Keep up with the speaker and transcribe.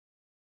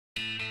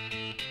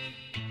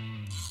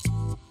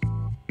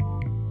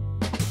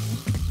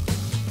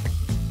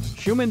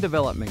Human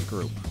Development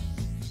Group.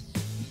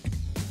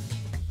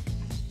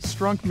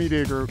 Strunk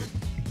Media Group.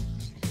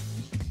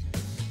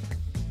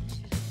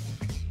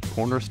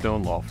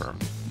 Cornerstone Law Firm.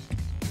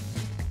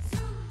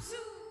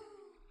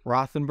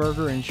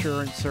 Rothenberger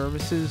Insurance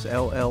Services,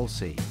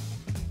 LLC.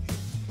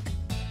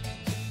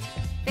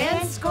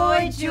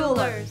 Vanskoy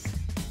Jewelers.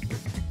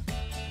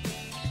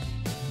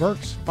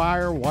 Burke's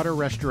Fire Water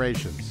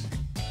Restorations.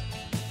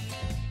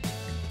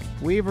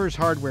 Weaver's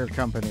Hardware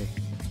Company.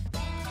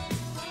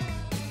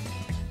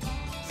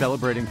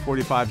 Celebrating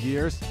 45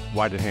 years,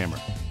 White & Hammer.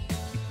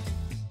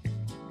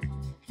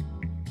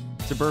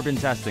 Suburban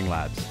Testing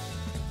Labs.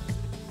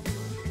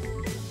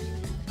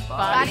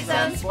 Body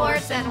Zone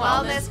Sports and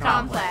Wellness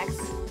Complex.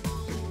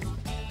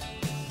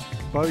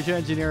 Boja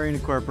Engineering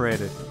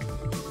Incorporated.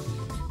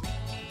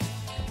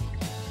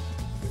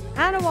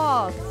 Anna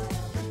Walls.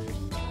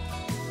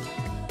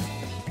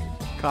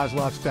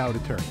 Kozlov Stout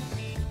Attorney.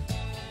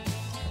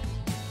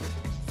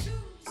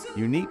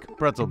 Unique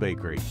Pretzel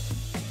Bakery.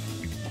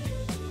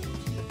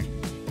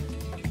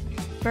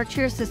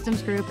 Berkshire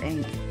Systems Group,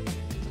 Inc.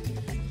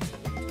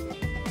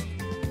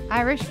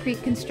 Irish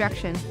Creek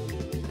Construction.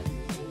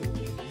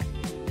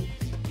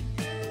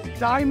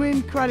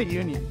 Diamond Credit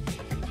Union.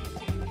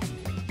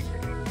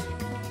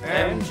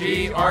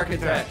 MG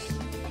Architects.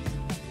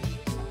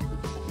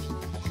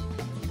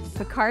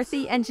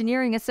 McCarthy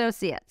Engineering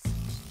Associates.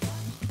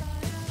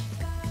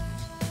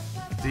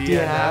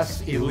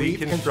 DNS Elite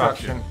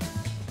Construction.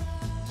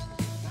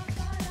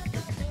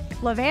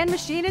 Levan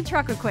Machine and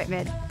Truck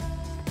Equipment.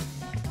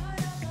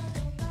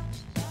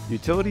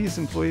 Utilities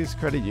Employees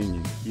Credit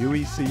Union,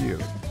 UECU.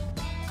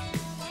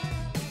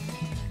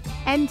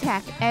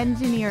 NTech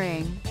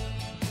Engineering.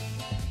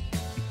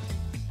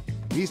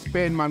 East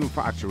Bend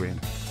Manufacturing.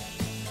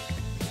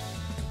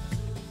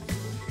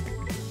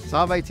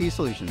 Solve IT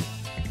Solutions.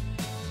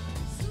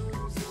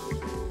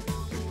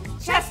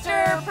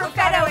 Chester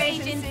Profetto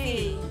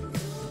Agency.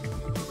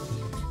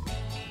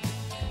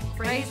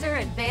 Fraser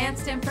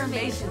Advanced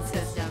Information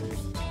Systems.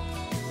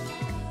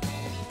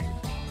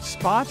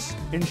 Spots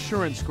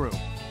Insurance Group.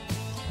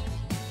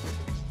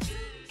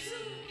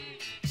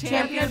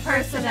 Champion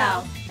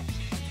Personnel.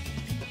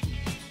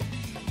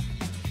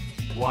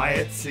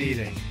 Wyatt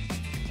Seating.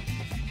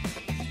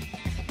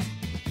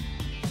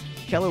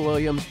 Keller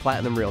Williams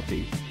Platinum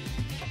Realty.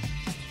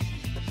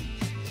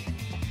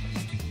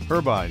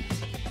 Herbine.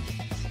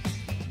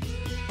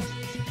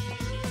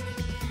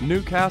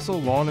 Newcastle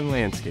Lawn and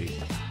Landscape.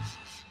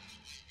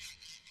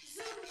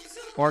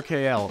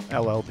 RKL,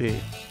 LLP.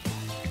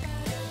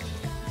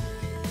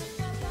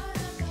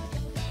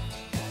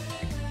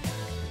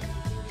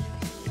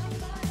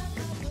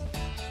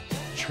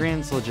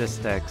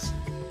 Translogistics.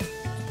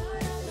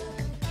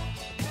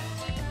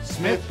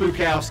 Smith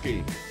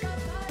Bukowski.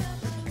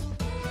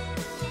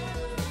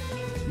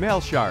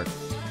 Mail Shark.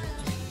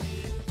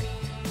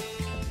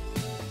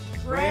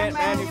 Grant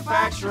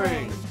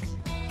Manufacturing.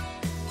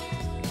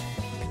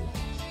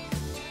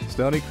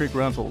 Stony Creek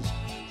Rentals.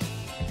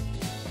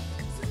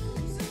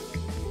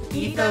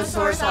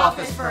 EcoSource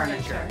Office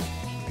Furniture.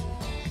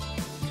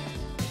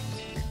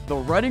 The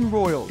Reading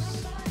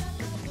Royals.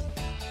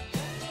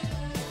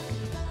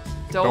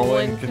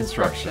 Dolan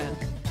Construction.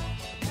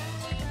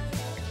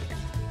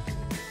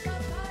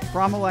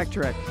 From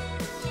Electric.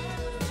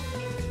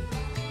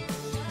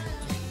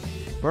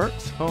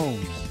 Burke's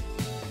Homes.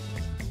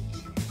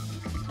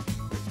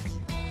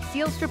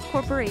 Seal Strip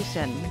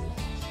Corporation.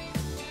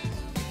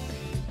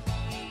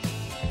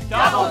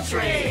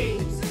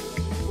 DoubleTree.